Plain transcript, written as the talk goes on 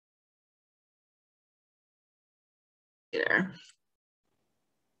There.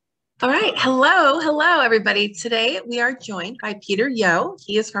 All right. Hello, everybody. Today we are joined by Peter Yo.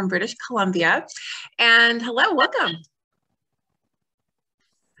 He is from British Columbia. And hello, welcome.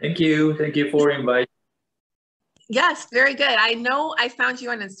 Thank you. Thank you for inviting. Yes, very good. I know I found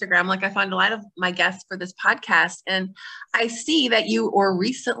you on Instagram, like I found a lot of my guests for this podcast. And I see that you were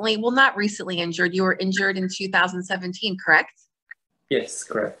recently, well, not recently injured. You were injured in 2017, correct? Yes,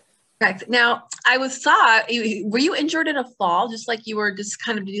 correct. Correct. Now, were you injured in a fall? Just like you were just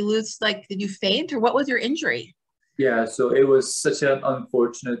kind of, did you faint or what was your injury? Yeah, so it was such an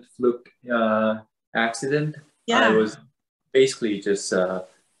unfortunate fluke accident. Yeah. I was basically just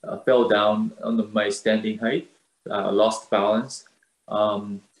fell down on my standing height, lost balance.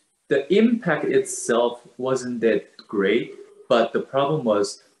 The impact itself wasn't that great, but the problem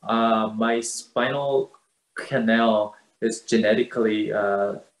was my spinal canal is genetically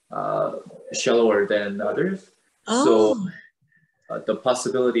shallower than others. Oh. So the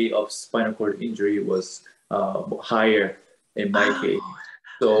possibility of spinal cord injury was higher in my case.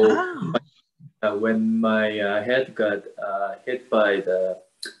 So when my head got hit by the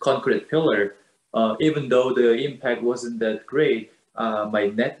concrete pillar, even though the impact wasn't that great,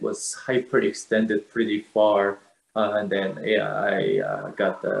 my neck was hyperextended pretty far. And then I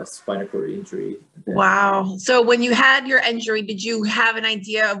got the spinal cord injury. Wow. So when you had your injury, did you have an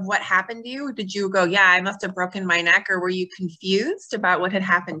idea of what happened to you? Did you go, yeah, I must have broken my neck, or were you confused about what had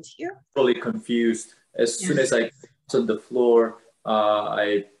happened to you? Totally confused. As soon as I was on the floor,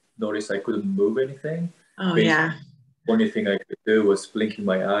 I noticed I couldn't move anything. Oh, yeah. The only thing I could do was blinking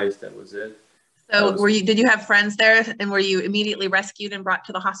my eyes. That was it. So did you have friends there, and were you immediately rescued and brought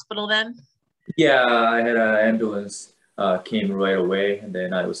to the hospital then? Yeah, I had an ambulance came right away, and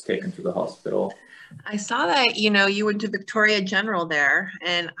then I was taken to the hospital. I saw that, you went to Victoria General there.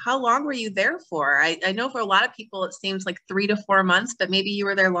 And how long were you there for? I know for a lot of people, it seems like 3 to 4 months, but maybe you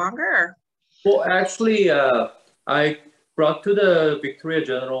were there longer? Well, actually, I brought to the Victoria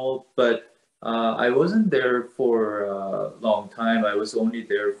General, but I wasn't there for a long time. I was only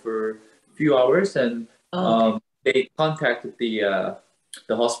there for a few hours, and they contacted the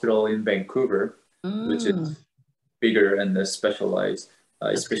hospital in Vancouver, which is bigger and specialized,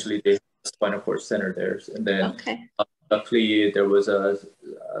 especially the spinal cord center there. And then luckily there was a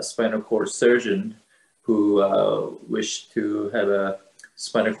spinal cord surgeon who wished to have a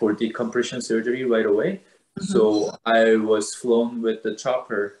spinal cord decompression surgery right away. So I was flown with the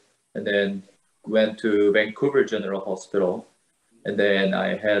chopper and then went to Vancouver General Hospital. And then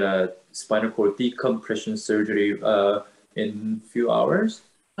I had a spinal cord decompression surgery in a few hours.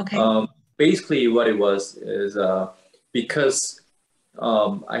 Basically what it was is because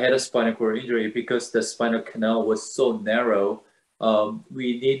I had a spinal cord injury, because the spinal canal was so narrow,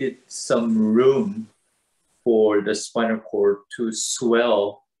 we needed some room for the spinal cord to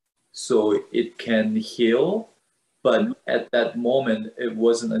swell so it can heal. But at that moment, it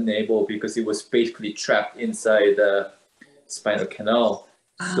wasn't enabled because it was basically trapped inside the spinal canal.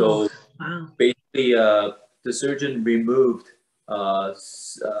 So basically, the surgeon removed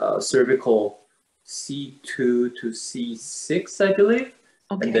cervical C2 to C6, I believe.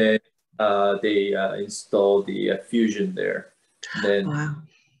 And then they installed the fusion there. And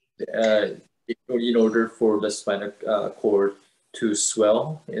then in order for the spinal cord to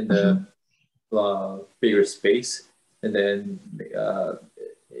swell in the bigger space, and then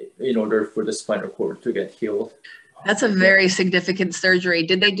in order for the spinal cord to get healed. That's a very significant surgery.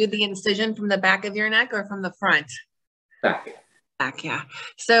 Did they do the incision from the back of your neck or from the front? Back. Back, yeah.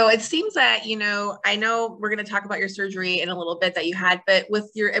 So it seems that, I know we're going to talk about your surgery in a little bit that you had, but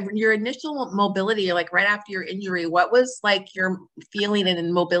with your initial mobility, like right after your injury, what was like your feeling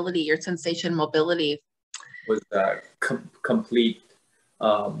and mobility, your sensation mobility? Was complete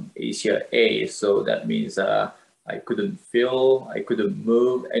ACA. So that means I couldn't feel, I couldn't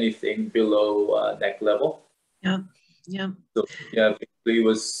move anything below neck level. Yeah. So yeah, it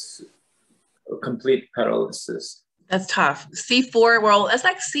was a complete paralysis. That's tough. C4, well, that's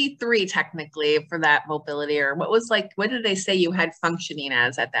like C3 technically for that mobility, or what did they say you had functioning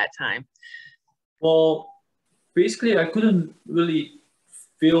as at that time? Well, basically I couldn't really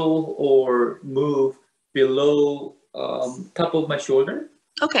feel or move below top of my shoulder.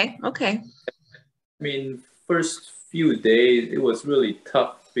 Okay. I mean, first few days, it was really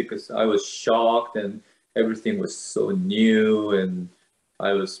tough because I was shocked and everything was so new and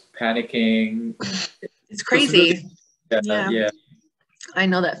I was panicking. It's crazy. Yeah. I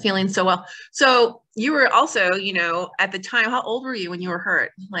know that feeling so well. So you were also, at the time, how old were you when you were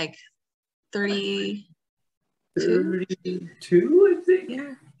hurt? Like 32? 32, I think.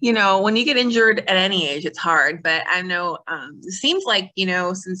 Yeah. You know, when you get injured at any age, it's hard. But I know it seems like, you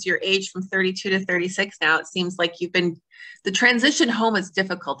know, since your age from 32 to 36 now, it seems like the transition home is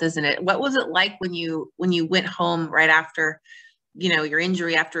difficult, isn't it? What was it like when you went home right after, you know, your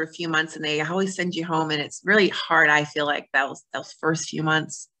injury after a few months, and they always send you home, and it's really hard. I feel like those first few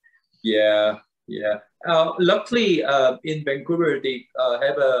months. Yeah, yeah. Luckily, in Vancouver, they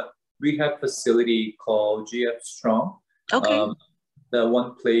have a rehab facility called GF Strong. Okay. The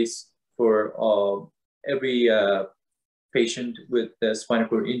one place for every patient with the spinal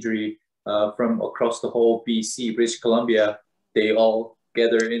cord injury from across the whole BC, British Columbia, they all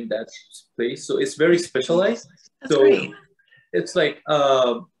gather in that place. So it's very specialized. That's So great. it's like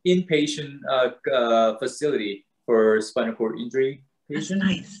inpatient facility for spinal cord injury That's patient.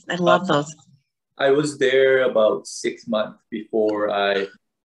 nice. I love those. I was there about 6 months before I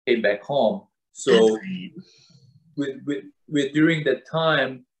came back home. That's So great. with during that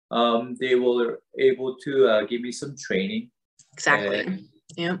time, they were able to give me some training Exactly. and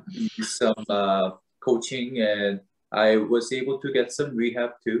Yeah. some coaching, and I was able to get some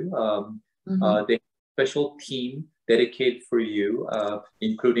rehab too. They have a special team dedicated for you,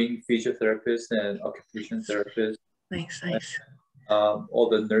 including physiotherapists and occupational therapists. Nice, nice. All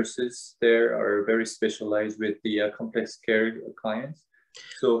the nurses there are very specialized with the complex care clients.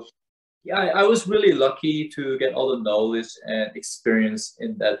 So yeah, I was really lucky to get all the knowledge and experience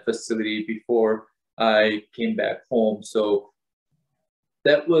in that facility before I came back home. So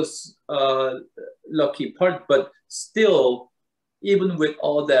that was a lucky part, but still, even with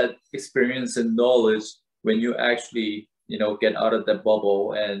all that experience and knowledge, when you actually, you know, get out of that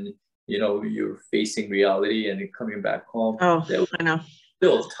bubble and, you know, you're facing reality and coming back home, Oh, that was I know.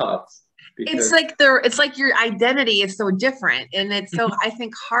 still tough It's because like it's like your identity is so different, and it's so, I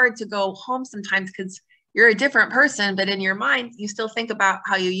think, hard to go home sometimes because you're a different person, but in your mind you still think about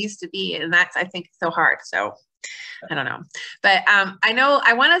how you used to be, and that's, I think, so hard. So I don't know, but I know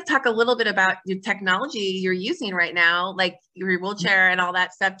I want to talk a little bit about your technology you're using right now, like your wheelchair and all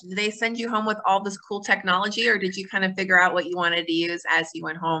that stuff. Did they send you home with all this cool technology, or did you kind of figure out what you wanted to use as you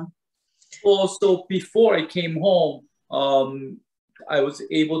went home? well, so before I came home, I was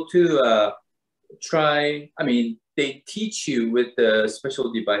able to try. I mean, they teach you with the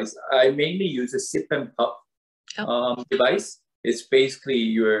special device. I mainly use a sip and puff device. It's basically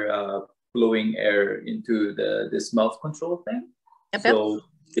you're blowing air into this mouth control thing. Yep, yep. So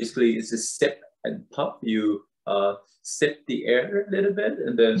basically, it's a sip and puff. You sip the air a little bit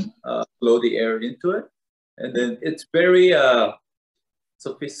and then blow the air into it, and then it's very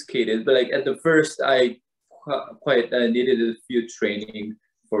sophisticated. But like at the first, I quite needed a few training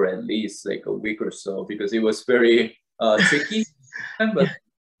for at least like a week or so because it was very tricky. But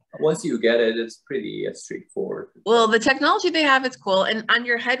once you get it, it's pretty straightforward. Well, the technology they have, it's cool. And on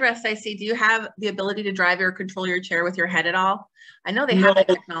your headrest, I see, do you have the ability to drive or control your chair with your head at all? I know they have that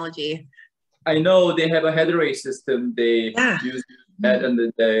technology. I know they have a headray system. They Yeah. use that, and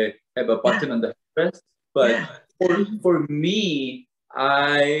then they have a button on the headrest. But for me,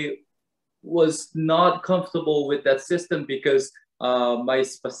 I was not comfortable with that system because my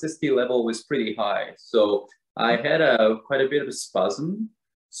spasticity level was pretty high. So I had quite a bit of a spasm.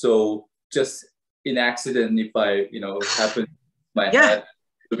 So just in accident, if I, you know, happen my head,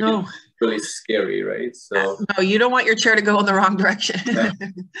 it would be really scary, right? So no, you don't want your chair to go in the wrong direction.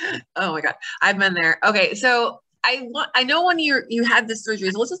 Oh my God, I've been there. Okay, so I know when you had the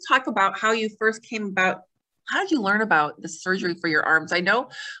surgeries. Let's just talk about how you first came about. How did you learn about the surgery for your arms? I know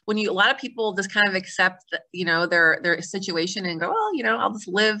when a lot of people just kind of accept that, you know, their situation and go, oh, you know, I'll just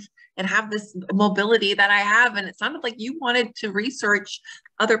live and have this mobility that I have. And it sounded like you wanted to research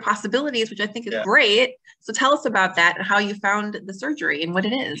other possibilities, which I think is great. So tell us about that and how you found the surgery and what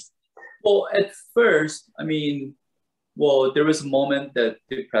it is. Well, at first, I mean, well, there was a moment, that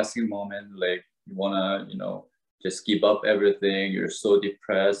depressing moment, like you wanna, you know, just give up everything. You're so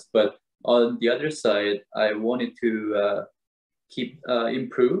depressed. But on the other side, I wanted to keep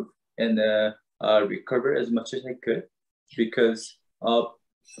improve and recover as much as I could because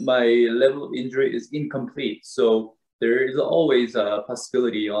my level of injury is incomplete. So there is always a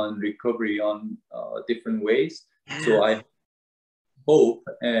possibility on recovery on different ways. So I hope,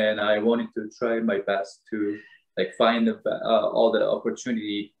 and I wanted to try my best to like find all the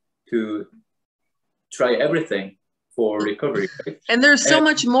opportunity to try everything for recovery. Right? And there's so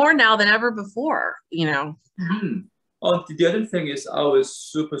much more now than ever before, you know. The other thing is I was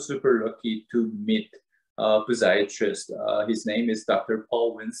super lucky to meet a physiatrist. His name is Dr.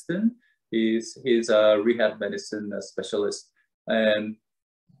 Paul Winston. He's a rehab medicine specialist, and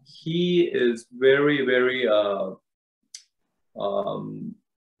he is very um,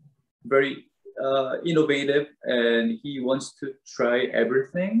 very innovative, and he wants to try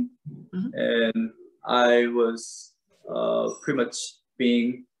everything. Mhm. And I was pretty much being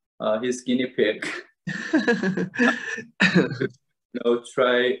his guinea pig.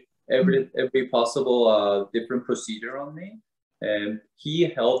 Try every possible different procedure on me, and he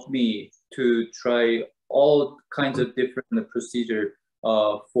helped me to try all kinds of different procedure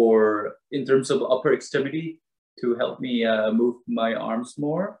for in terms of upper extremity to help me move my arms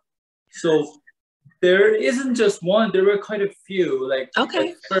more. So there isn't just one; there were quite a few. Like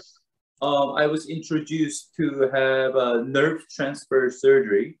Okay. at first, I was introduced to have a nerve transfer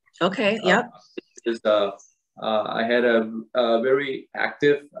surgery. Okay. Yep. Because I had a very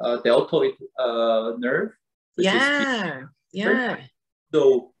active deltoid nerve, which is Yeah. fever. Yeah.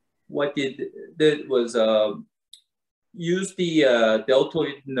 So what did was use the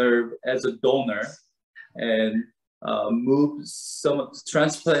deltoid nerve as a donor and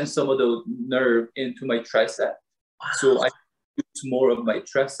transplant some of the nerve into my tricep. So I use more of my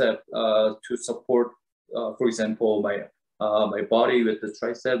tricep to support, for example, my body with the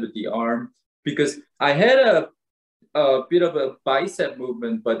tricep, with the arm, because I had a bit of a bicep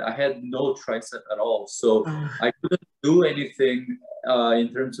movement, but I had no tricep at all. So I couldn't do anything in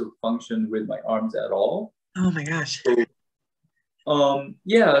terms of function with my arms at all. Oh my gosh. So,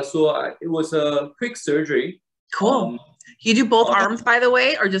 it was a quick surgery. Cool. You do both arms, by the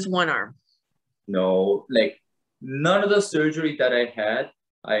way, or just one arm? No, like none of the surgery that I had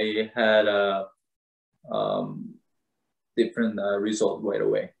a different result right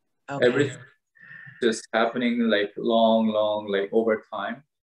away. Okay. Everything just happening like long, like over time,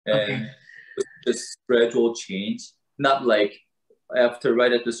 and just gradual change. Not like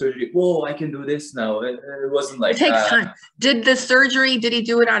right at the surgery, whoa, I can do this now. It wasn't like it takes that. time. Did he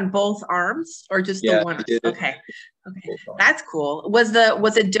do it on both arms or just the one? Okay. That's cool. Was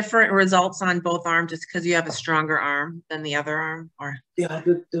it different results on both arms just because you have a stronger arm than the other arm? Or yeah,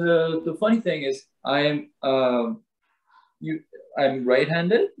 the funny thing is I'm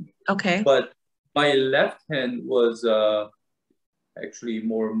right-handed. Okay. But my left hand was actually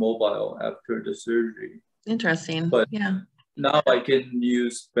more mobile after the surgery. Interesting. But yeah. Now I can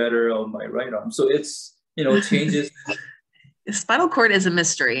use better on my right arm. So it's, changes. The spinal cord is a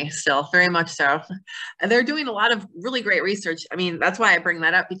mystery still, very much so. And they're doing a lot of really great research. I mean, that's why I bring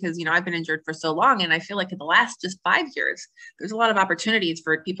that up because, I've been injured for so long. And I feel like in the last just 5 years, there's a lot of opportunities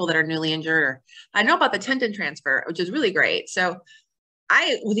for people that are newly injured. Or I know about the tendon transfer, which is really great. So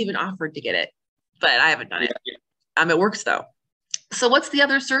I was even offered to get it, but I haven't done it. It works though. So what's the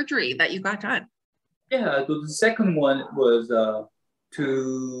other surgery that you got done? Yeah, the second one was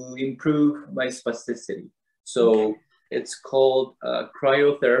to improve my spasticity. So it's called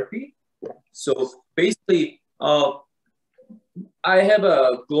cryotherapy. So basically, I have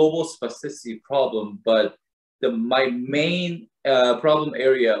a global spasticity problem, but my main problem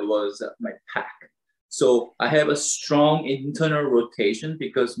area was my pec. So I have a strong internal rotation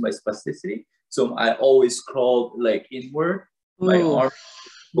because of my spasticity. So I always crawl like inward. My arm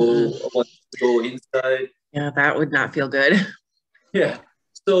wants to go inside. Yeah, that would not feel good. Yeah.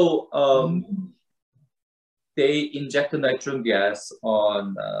 So they inject the nitrogen gas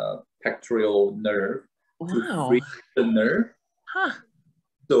on pectoral nerve to free the nerve. Huh.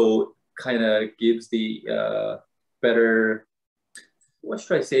 So kind of gives the better, what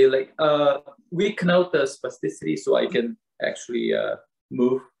should I say? Like weaken out the spasticity so I can actually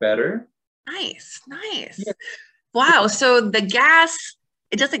move better. Nice. Yeah. Wow. So the gas,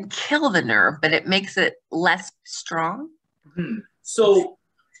 it doesn't kill the nerve, but it makes it less strong. Mm-hmm. So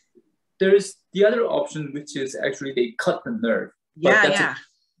there's the other option, which is actually they cut the nerve. Yeah.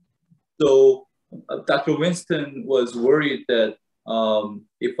 So Dr. Winston was worried that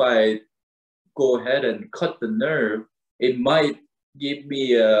if I go ahead and cut the nerve, it might give me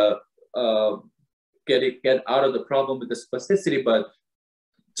get out of the problem with the spasticity, but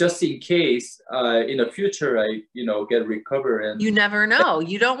just in case in the future I get recover and you never know.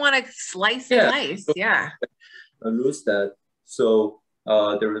 You don't want to slice and dice. Yeah. Lose that. So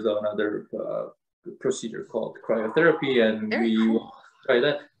there was another procedure called cryotherapy, and we tried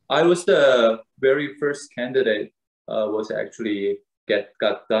that. I was the very first candidate was actually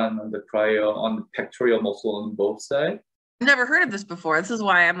got done on the cryo on the pectoral muscle on both sides. I've never heard of this before. This is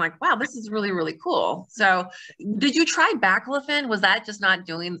why I'm like, wow, this is really, really cool. So did you try Baclofen? Was that just not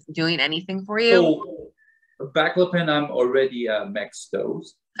doing anything for you? So Baclofen, I'm already max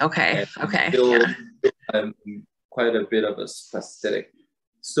dose. Okay. Still, I'm quite a bit of a spastic.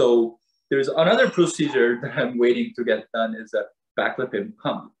 So there's another procedure that I'm waiting to get done is a Baclofen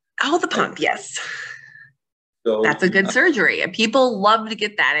pump. Oh, the pump, yes. So That's a good surgery. And people love to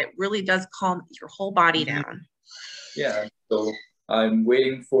get that. It really does calm your whole body down. yeah, so I'm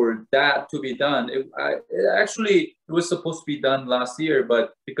waiting for that to be done. It was supposed to be done last year,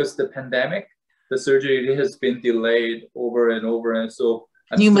 but because the pandemic, the surgery has been delayed over and over, and so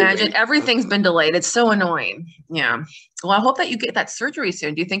Can you imagine? Everything's been delayed. It's so annoying. Yeah. Well, I hope that you get that surgery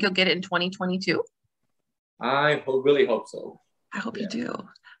soon. Do you think you'll get it in 2022? Really hope so. I hope you do.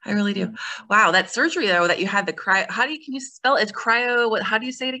 I really do. Wow, that surgery though that you had the cryo. Can you spell it? It's cryo. What? How do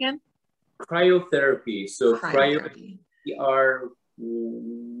you say it again? Cryotherapy. So Cryotherapy.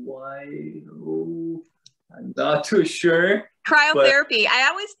 I'm not too sure. Cryotherapy. I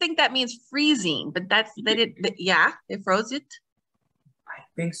always think that means freezing, but they did. Yeah, they froze it. I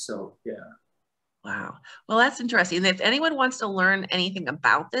think so. Yeah. Wow. Well, that's interesting. If anyone wants to learn anything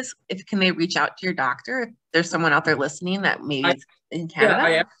about this, can they reach out to your doctor? If there's someone out there listening that maybe it's in Canada.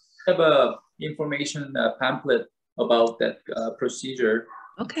 Yeah, I have a information pamphlet about that procedure.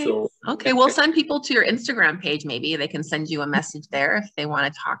 Okay. Okay. We'll send people to your Instagram page. Maybe they can send you a message there if they want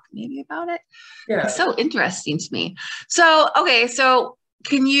to talk maybe about it. Yeah. It's so interesting to me. So, okay. So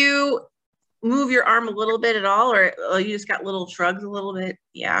can you move your arm a little bit at all, or you just got little shrugs a little bit?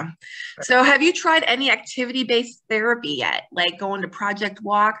 Yeah. So have you tried any activity-based therapy yet? Like going to Project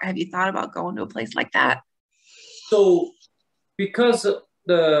Walk? Have you thought about going to a place like that? So because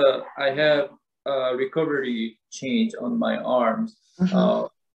I have a recovery change on my arms,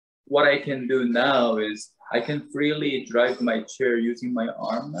 what I can do now is I can freely drive my chair using my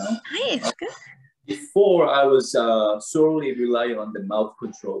arm now. Nice, good. Before I was solely relying on the mouth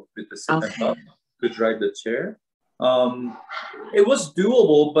control with the sit and up to drive the chair. It was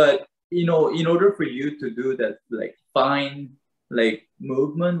doable, but in order for you to do that like fine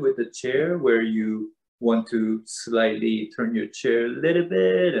movement with the chair where you want to slightly turn your chair a little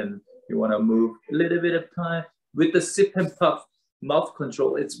bit and you want to move a little bit of time with the sip and puff mouth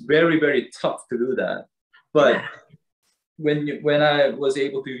control, it's very, very tough to do that. But when I was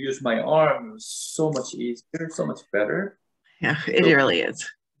able to use my arm, it was so much easier, so much better. Yeah, it really is.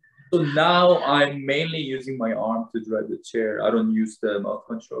 So now I'm mainly using my arm to drive the chair. I don't use the mouth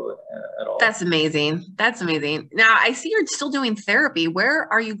control at all. That's amazing. That's amazing. Now I see you're still doing therapy. Where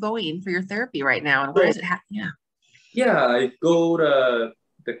are you going for your therapy right now? And where is it happening? Yeah, I go to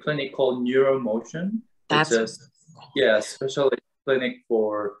the clinic called Neuromotion. That's a special clinic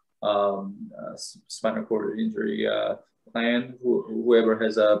for spinal cord injury client, whoever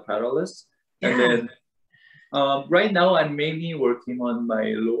has a paralysis. And then right now I'm mainly working on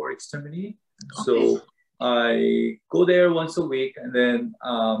my lower extremity. So I go there once a week, and then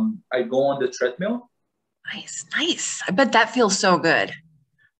I go on the treadmill. Nice. I bet that feels so good.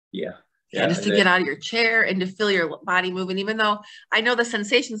 Yeah, just to get out of your chair and to feel your body moving, even though I know the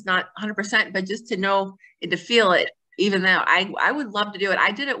sensation's not 100%, but just to know and to feel it, even though I would love to do it.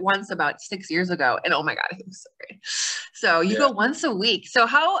 I did it once about 6 years ago, and oh my God, it was so great. So you go once a week. So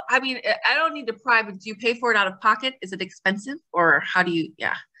I don't need to pry, but do you pay for it out of pocket? Is it expensive, or how do you,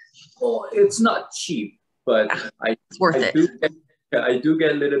 Well, it's not cheap, but it's worth it. I do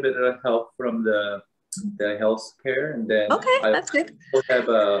get a little bit of help from the health care, and then that's good. I have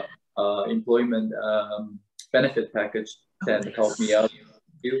a employment benefit package that help me out.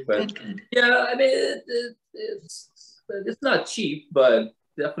 But good. Yeah, I mean it's not cheap, but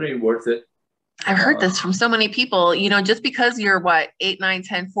definitely worth it. I've heard this from so many people, just because you're 8, 9,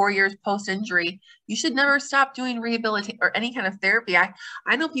 10, 4 years post-injury, you should never stop doing rehabilitation or any kind of therapy. I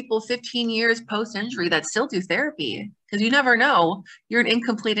know people 15 years post-injury that still do therapy, because you never know. You're an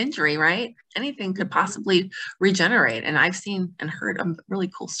incomplete injury, right? Anything could possibly regenerate. And I've seen and heard really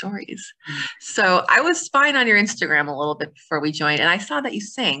cool stories. So I was spying on your Instagram a little bit before we joined, and I saw that you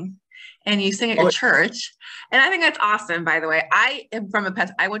sing. And you sing at your church. And I think that's awesome, by the way. I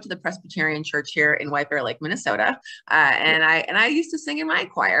went to the Presbyterian church here in White Bear Lake, Minnesota. And I used to sing in my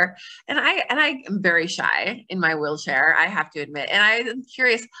choir. And I am very shy in my wheelchair, I have to admit. And I'm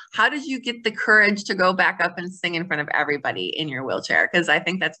curious, how did you get the courage to go back up and sing in front of everybody in your wheelchair? Because I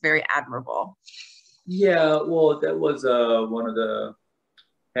think that's very admirable. Yeah, well, that was one of the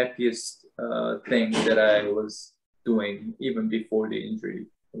happiest things that I was doing even before the injury.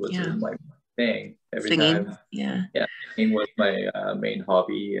 It was my thing every time. Singing was my main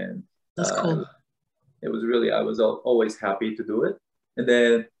hobby, and that's cool. It was really, I was always happy to do it. And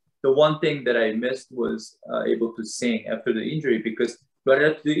then the one thing that I missed was able to sing after the injury, because right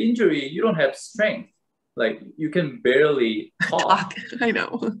after the injury, you don't have strength. Like you can barely talk. I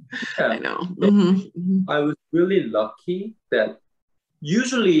know. I know. So I was really lucky that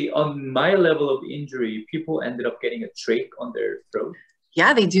usually on my level of injury, people ended up getting a trach on their throat.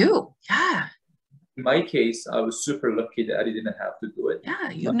 Yeah, they do. Yeah. in my case, I was super lucky that I didn't have to do it. Yeah,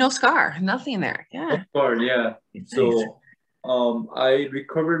 you have no scar, nothing there. Yeah. Yeah. Nice. So I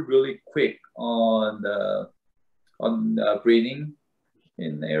recovered really quick on breathing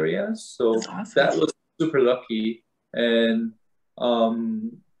in areas. That's So awesome. that was super lucky. And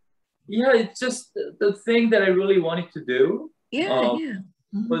um, yeah, it's just the thing that I really wanted to do Yeah, um, yeah.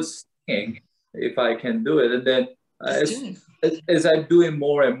 Mhm. was singing, if I can do it. And then Just doing. as I'm doing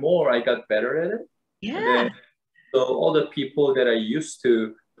more and more, I got better at it. And then Yeah. so all the people that I used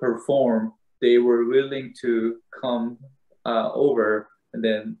to perform, they were willing to come over and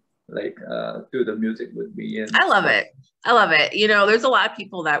then like do the music with me and I love stuff. it. I love it. You know, there's a lot of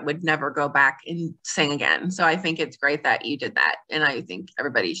people that would never go back and sing again. So I think it's great that you did that. And I think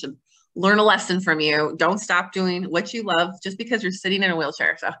everybody should learn a lesson from you. Don't stop doing what you love just because you're sitting in a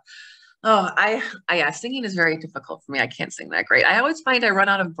wheelchair. So, yeah, singing is very difficult for me. I can't sing that great. I always find I run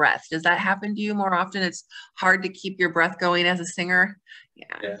out of breath. Does that happen to you more often? It's hard to keep your breath going as a singer.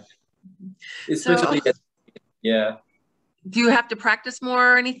 Yeah. Yeah, So, especially yeah. do you have to practice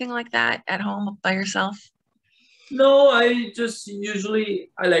more or anything like that at home by yourself? No, I just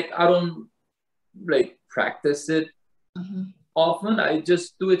usually I don't like practice it Mhm. often. I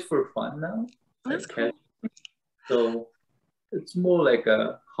just do it for fun now. That's Like cool. so it's more like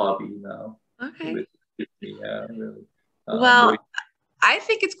a hobby now Okay. with me, yeah, really. More Well, I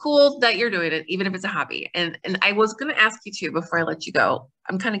think it's cool that you're doing it, even if it's a hobby. And I was going to ask you too before I let you go.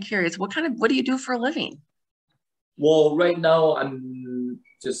 I'm kind of curious. What do you do for a living? well, right now I'm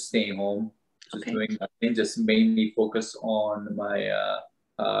just staying home, just Okay. doing nothing, just mainly focus on my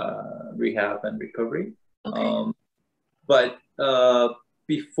rehab and recovery. Okay. Um, but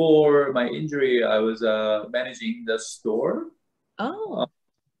before my injury, I was managing the store. Uh, Oh,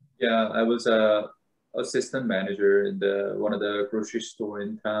 yeah, I was a assistant manager in the one of the grocery store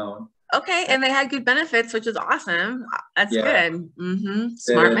in town. okay. And they had good benefits, which is awesome. That's Yeah, good.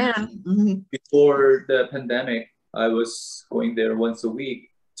 Smart and man. before the pandemic, I was going there once a week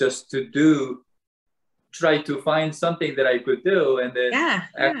just to do try to find something that I could do, and then Yeah.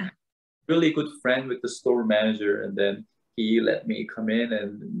 act Yeah. really good friend with the store manager, and then he let me come in and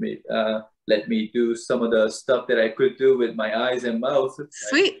let me do some of the stuff that I could do with my eyes and mouth, like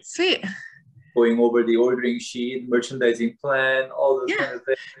Sweet. Sweet. going over the ordering sheet, merchandising plan, all those Yeah. kind of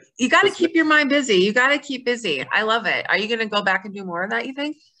things. You got to Just keep your mind busy. You got to keep busy. I love it. Are you going to go back and do more of that, you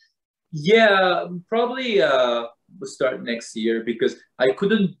think? yeah, probably we'll start next year because I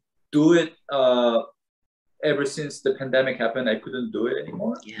couldn't do it ever since the pandemic happened. I couldn't do it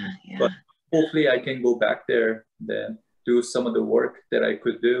anymore. Yeah. Yeah. But hopefully I can go back there then do some of the work that I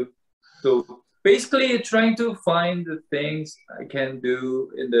could do. So basically trying to find the things I can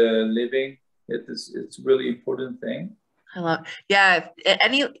do in the living. It's a really important thing. I love, yeah.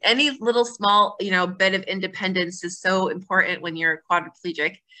 Any little small, bit of independence is so important when you're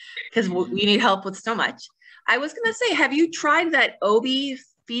quadriplegic because we need help with so much. I was gonna say, have you tried that Obi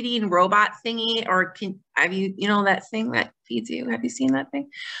feeding robot thingy, or have you that thing that feeds you? Have you seen that thing?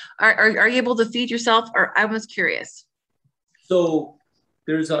 Are you able to feed yourself? Or I was curious. So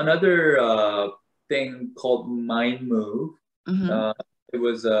there's another thing called Mind Move. Mm-hmm. It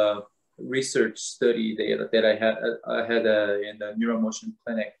was a research study that I had in the Neuromotion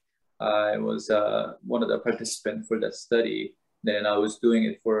clinic. I was one of the participants for that study. Then I was doing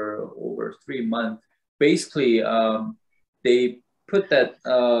it for over 3 months. Basically, they put that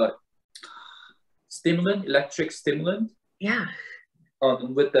electric stimulant, Yeah.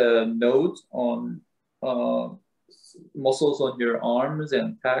 with the nodes on uh, muscles on your arms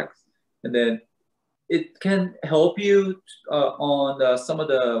and packs, and then it can help you on some of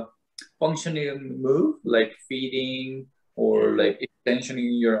the functioning move, like feeding or Yeah. like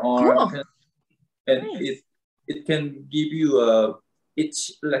extensioning your arm, Cool. and Nice. it can give you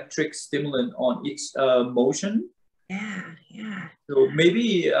each electric stimulant on each motion. Yeah. Yeah. So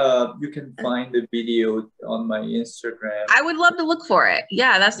maybe you can find the video on my Instagram. I would love to look for it.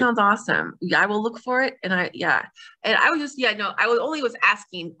 Yeah, that sounds awesome. Yeah, I will look for it. Yeah. And I was just, yeah, no, I was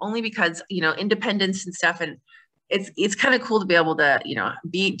asking only because, independence and stuff. And it's kind of cool to be able to,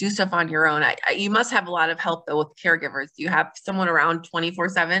 do stuff on your own. You must have a lot of help though with caregivers. Do you have someone around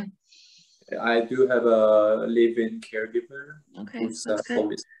 24/7? I do have a live-in caregiver Okay, who's that's good.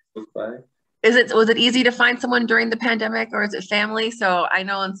 always close by. Was it easy to find someone during the pandemic or is it family? So I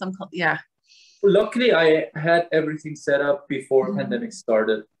know in some, yeah. Luckily, I had everything set up before Mhm. pandemic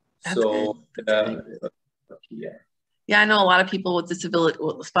started. That's good. So That's good. yeah. Yeah, I know a lot of people with disability,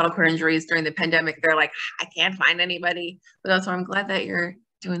 with spinal cord injuries during the pandemic. They're like, I can't find anybody. But also, I'm glad that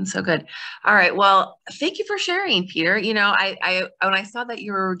Doing so good. All right. Well, thank you for sharing, Peter. You know, when I saw that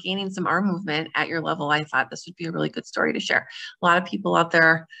you were gaining some arm movement at your level, I thought this would be a really good story to share. A lot of people out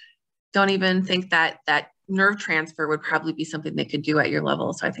there don't even think that nerve transfer would probably be something they could do at your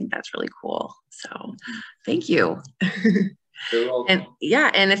level. So I think that's really cool. So thank you. You're welcome. And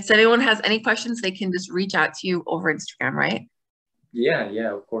yeah, and if anyone has any questions, they can just reach out to you over Instagram, right?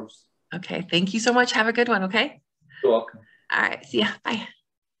 Yeah, of course. Okay. Thank you so much. Have a good one. Okay. You're welcome. All right. See ya. Bye.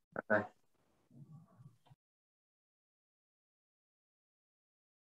 Bye.